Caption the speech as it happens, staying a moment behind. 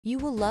You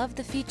will love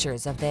the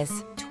features of this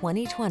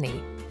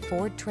 2020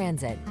 Ford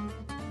Transit.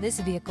 This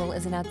vehicle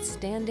is an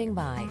outstanding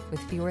buy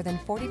with fewer than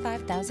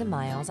 45,000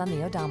 miles on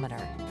the odometer.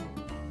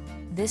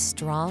 This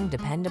strong,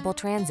 dependable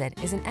Transit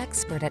is an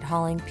expert at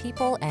hauling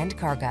people and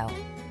cargo.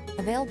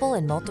 Available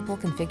in multiple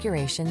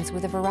configurations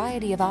with a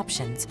variety of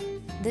options,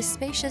 this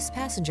spacious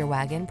passenger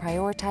wagon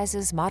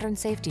prioritizes modern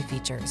safety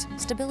features,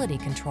 stability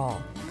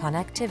control,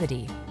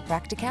 connectivity,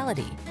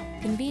 practicality,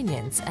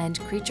 convenience, and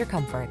creature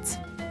comforts.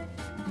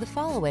 The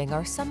following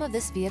are some of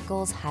this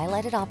vehicle's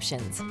highlighted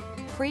options: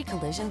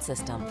 pre-collision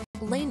system,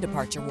 lane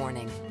departure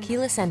warning,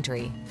 keyless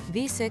entry,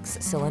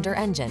 V6 cylinder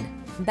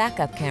engine,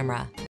 backup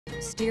camera,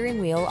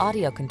 steering wheel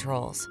audio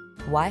controls,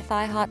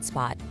 Wi-Fi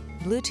hotspot,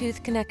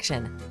 Bluetooth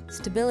connection,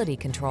 stability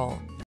control,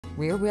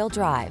 rear-wheel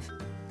drive.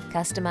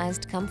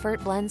 Customized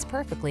comfort blends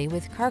perfectly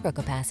with cargo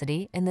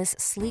capacity in this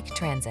sleek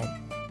Transit.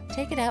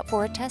 Take it out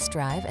for a test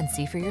drive and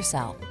see for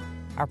yourself.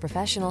 Our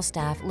professional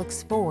staff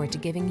looks forward to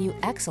giving you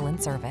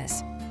excellent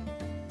service.